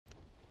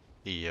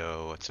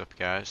Yo, what's up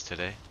guys?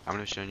 Today I'm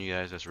going to show you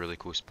guys this really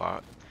cool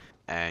spot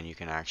and you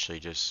can actually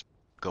just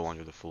go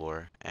under the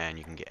floor and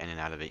you can get in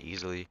and out of it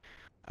easily.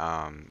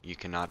 You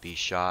cannot be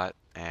shot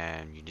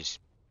and you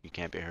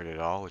can't be hurt at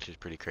all, which is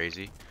pretty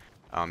crazy.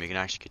 You can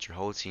actually get your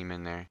whole team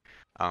in there.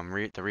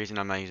 The reason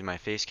I'm not using my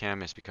face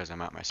cam is because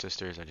I'm at my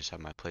sister's. I just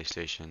have my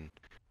PlayStation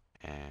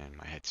and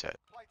my headset.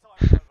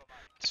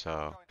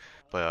 So,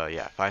 but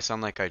yeah, if I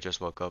sound like I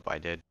just woke up, I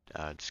did.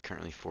 It's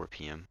currently 4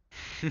 p.m.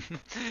 We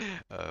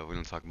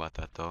don't talk about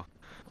that though.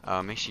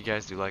 Make sure you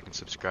guys do like and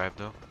subscribe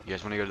though. You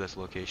guys want to go to this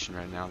location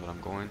right now that I'm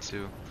going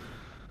to.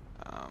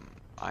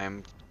 I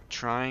am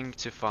trying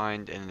to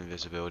find an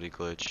invisibility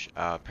glitch.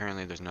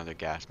 Apparently there's another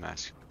gas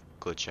mask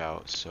glitch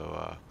out, so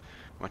I'm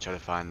gonna try to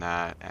find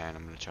that, and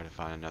I'm gonna try to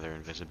find another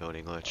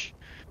invisibility glitch.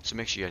 So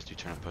make sure you guys do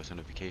turn on post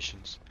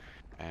notifications,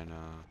 and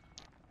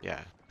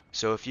yeah.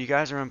 So if you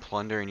guys are in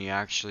Plunder and you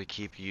actually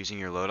keep using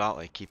your loadout,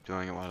 like keep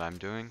doing what I'm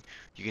doing,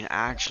 you can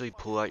actually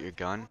pull out your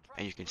gun,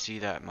 and you can see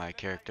that my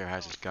character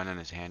has his gun in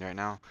his hand right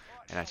now,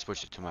 and I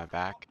switched it to my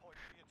back.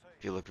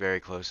 If you look very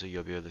closely,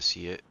 you'll be able to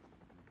see it.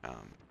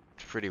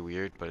 It's pretty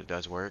weird, but it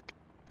does work.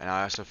 And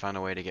I also found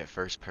a way to get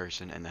first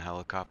person in the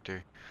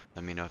helicopter.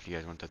 Let me know if you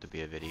guys want that to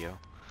be a video.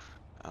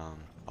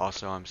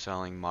 Also, I'm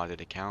selling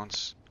modded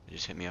accounts.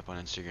 Just hit me up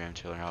on Instagram,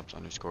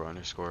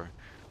 TaylorHops__,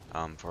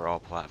 for all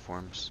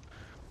platforms.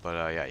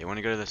 But yeah, you want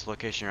to go to this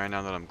location right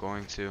now that I'm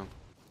going to.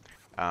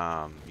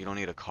 You don't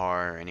need a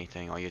car or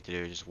anything. All you have to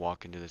do is just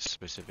walk into this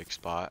specific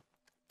spot.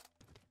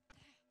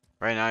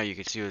 Right now, you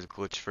can see it was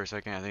glitched for a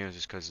second. I think it was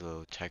just because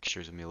the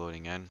textures of me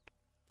loading in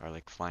are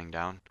like flying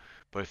down.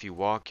 But if you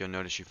walk, you'll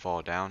notice you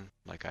fall down,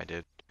 like I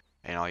did.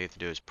 And all you have to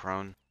do is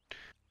prone.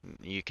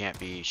 You can't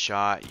be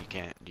shot. You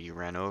can't. You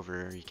ran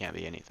over. You can't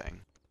be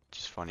anything. It's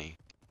just funny.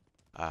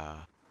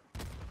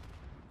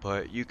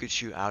 But you could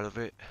shoot out of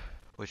it,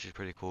 which is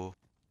pretty cool.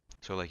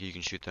 So like you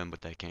can shoot them, but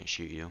they can't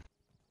shoot you.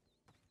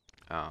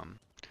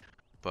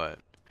 But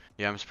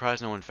yeah, I'm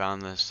surprised no one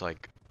found this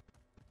like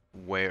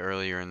way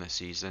earlier in the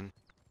season.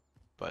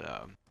 But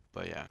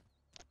yeah.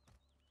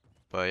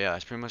 But yeah,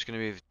 that's pretty much gonna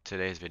be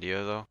today's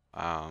video though.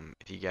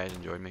 If you guys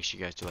enjoyed, make sure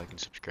you guys do like and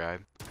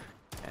subscribe.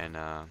 And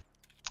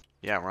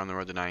yeah, we're on the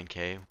road to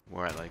 9K.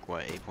 We're at like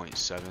what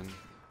 8.7,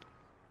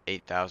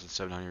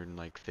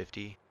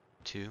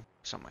 8,752,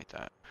 something like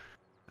that.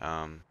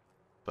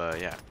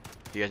 But yeah,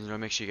 if you guys enjoy,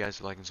 make sure you guys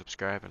like and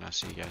subscribe, and I'll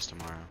see you guys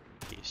tomorrow.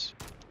 Peace.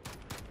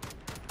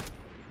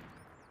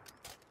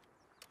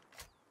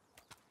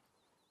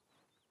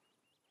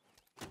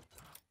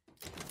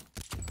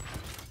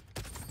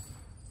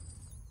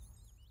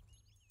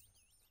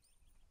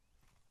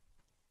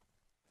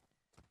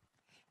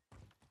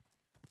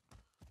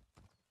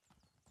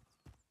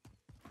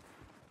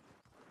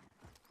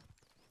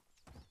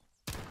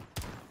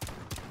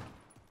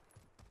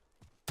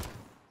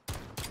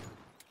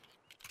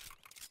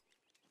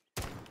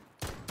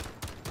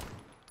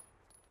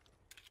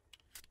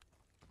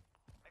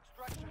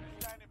 Extraction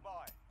is standing by.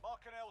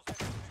 Marking L's in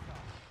the pickup.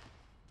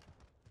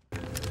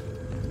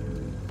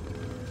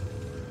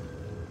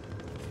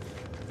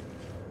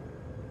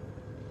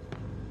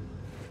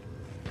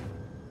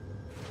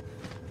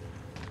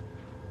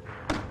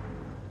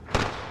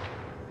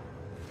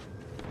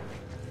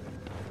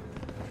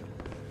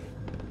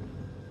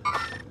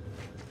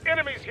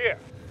 Enemies here.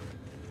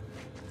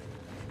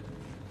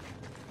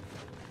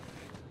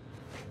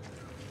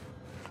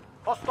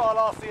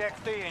 Hostile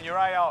RCXD in your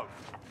AO.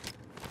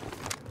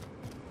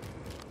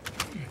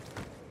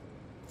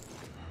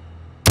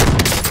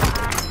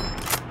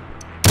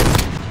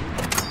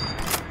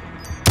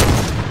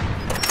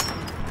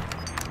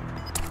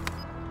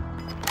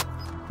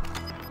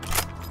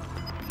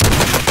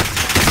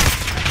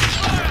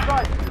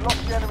 You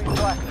lost the enemy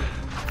track.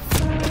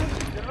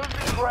 You're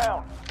losing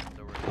ground.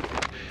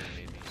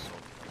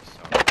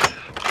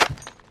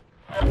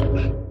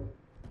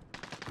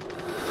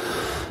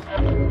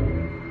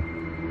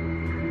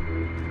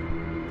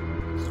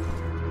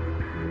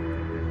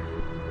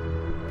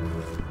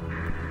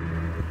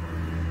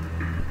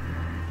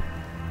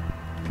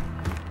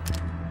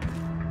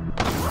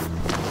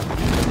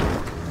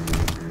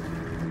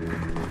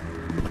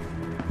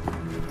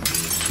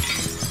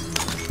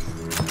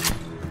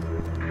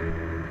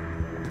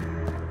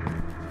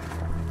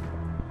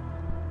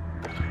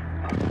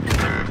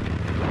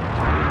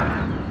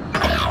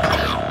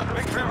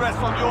 Victory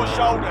rests on your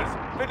shoulders.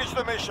 Finish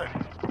the mission.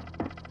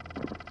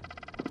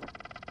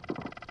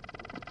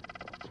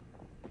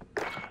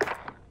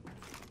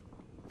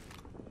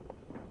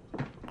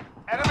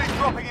 Enemy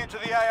dropping into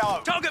the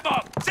AO. Target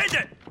bomb! Send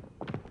it!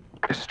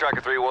 This is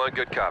Striker 3-1,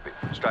 good copy.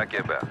 Strike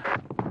inbound.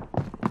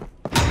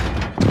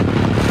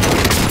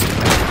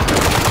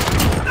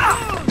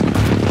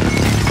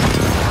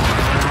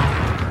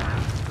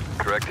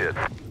 Correct hit.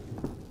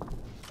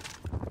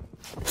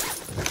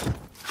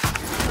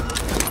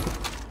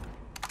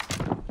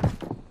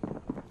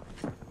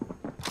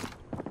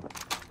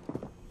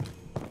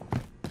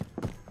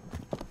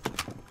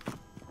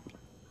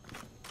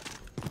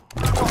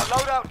 Got a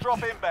loadout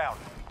drop inbound.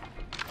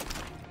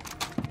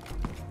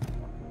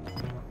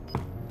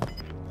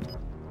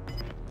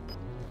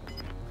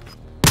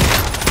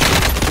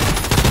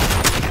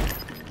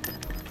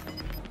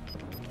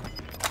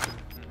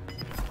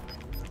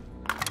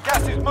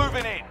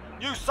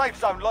 Safe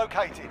zone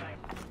located.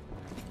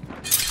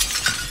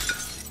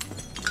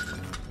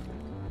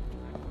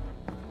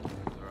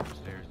 They're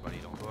upstairs, buddy.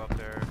 Don't go up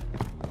there.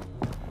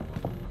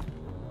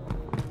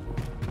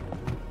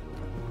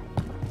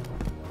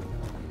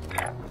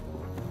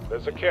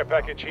 There's a care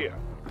package here.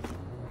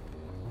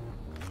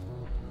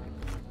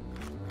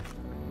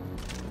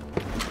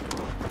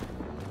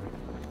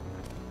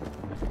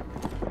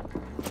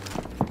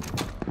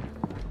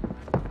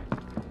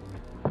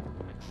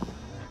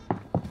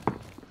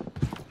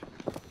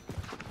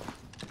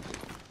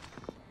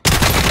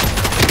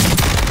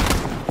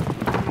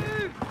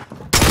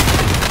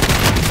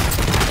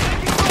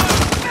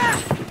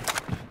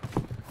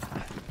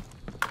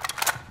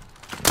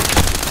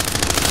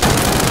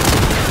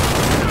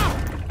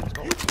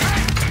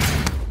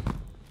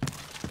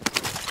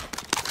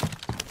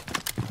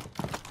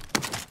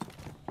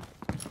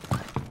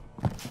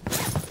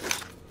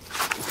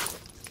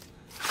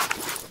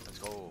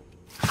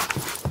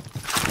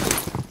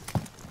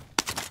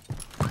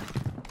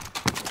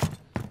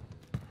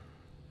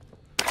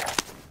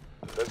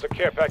 There's a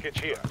care package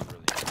here.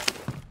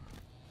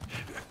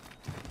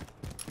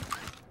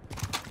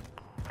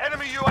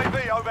 Enemy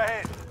UAV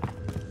overhead.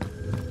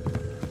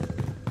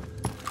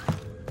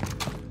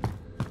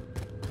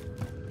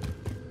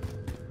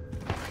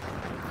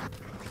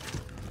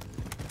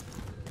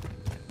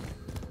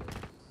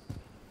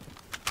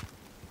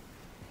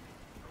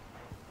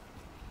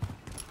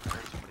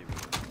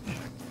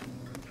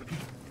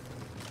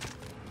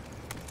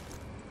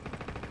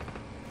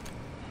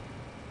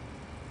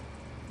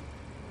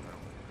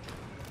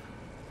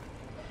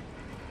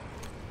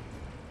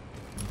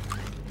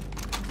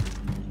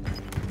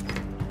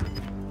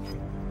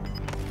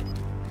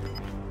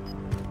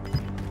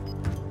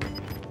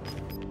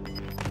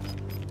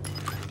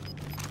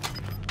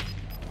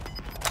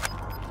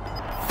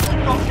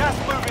 Got gas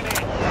moving in.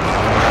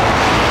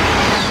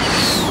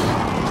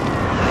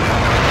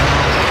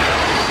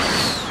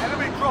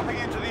 Enemy dropping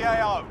into the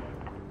AO.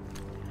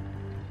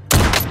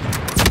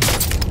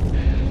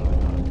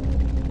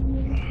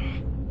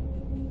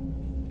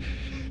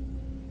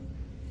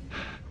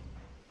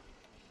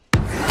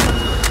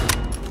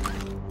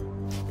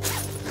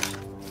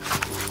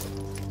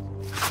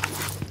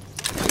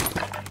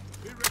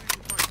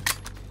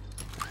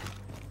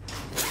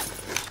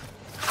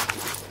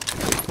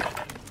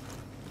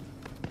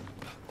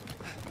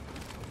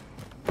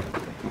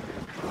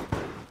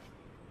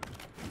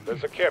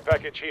 There's a care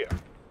package here.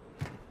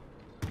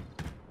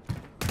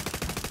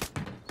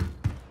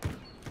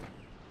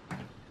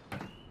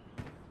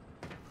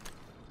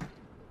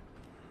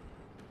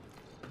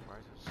 Why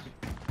is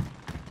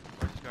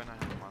this guy not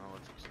having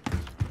monolithic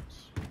success?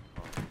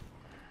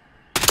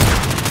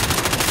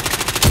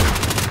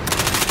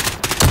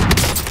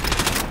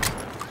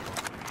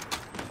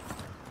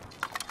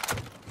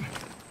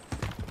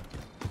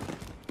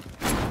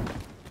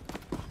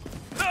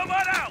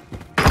 Someone out!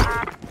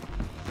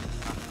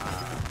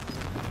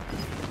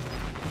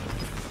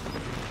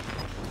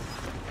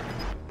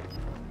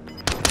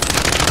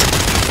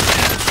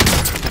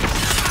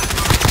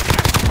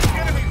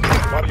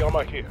 Body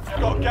armor here.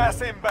 Got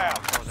gas inbound.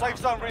 Safe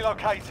zone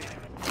relocated.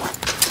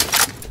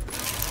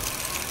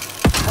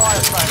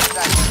 Fire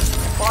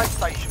transaction. Buy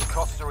station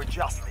costs are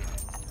adjusted.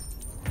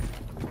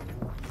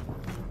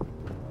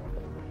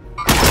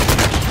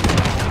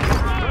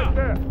 Right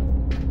there.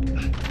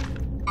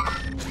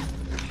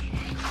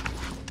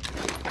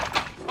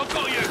 I've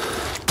got you.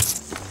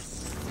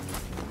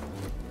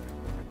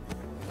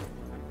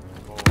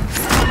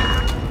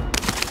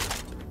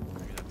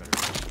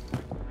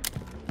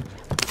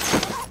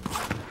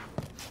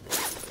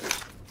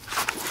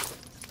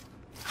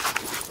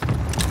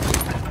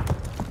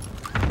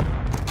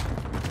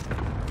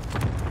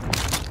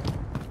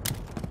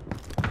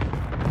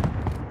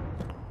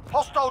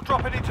 Hostile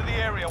dropping into the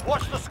area.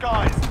 Watch the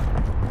skies.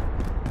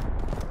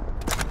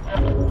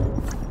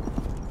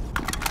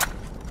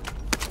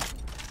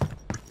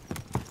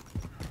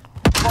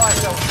 Fire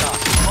cell done.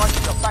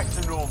 Prices are back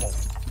to normal.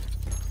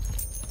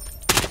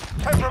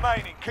 10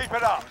 remaining. Keep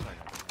it up.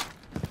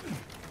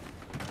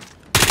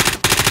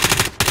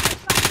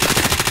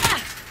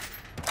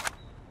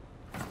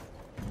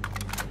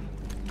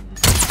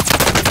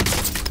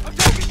 I'm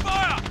taking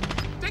fire!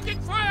 Taking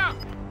fire!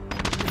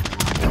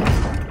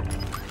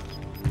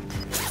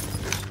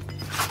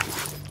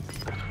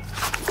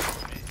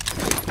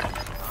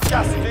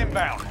 Gas is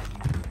inbound.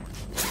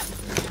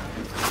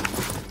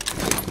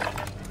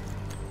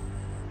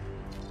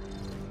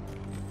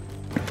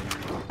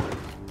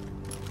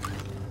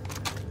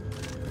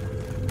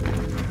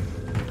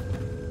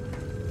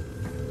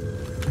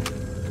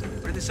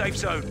 We're in the safe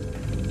zone.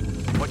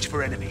 Watch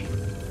for enemy.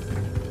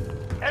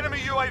 Enemy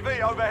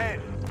UAV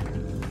overhead.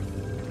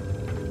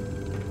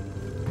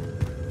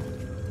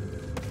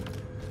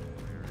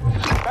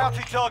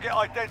 Bounty target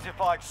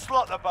identified.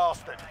 Slot the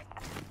bastard.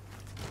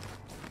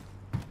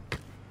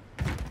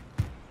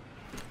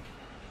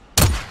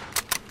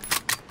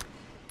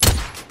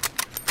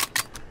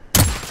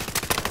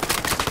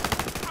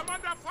 I'm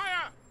under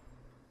fire!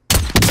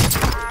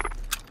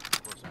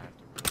 Of course,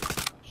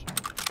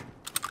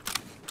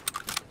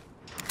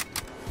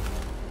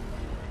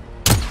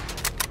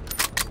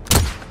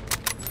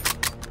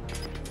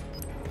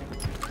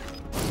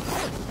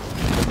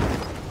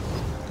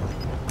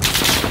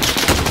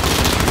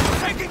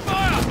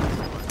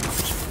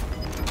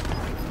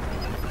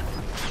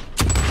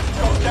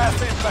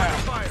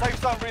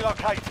 zone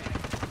relocated.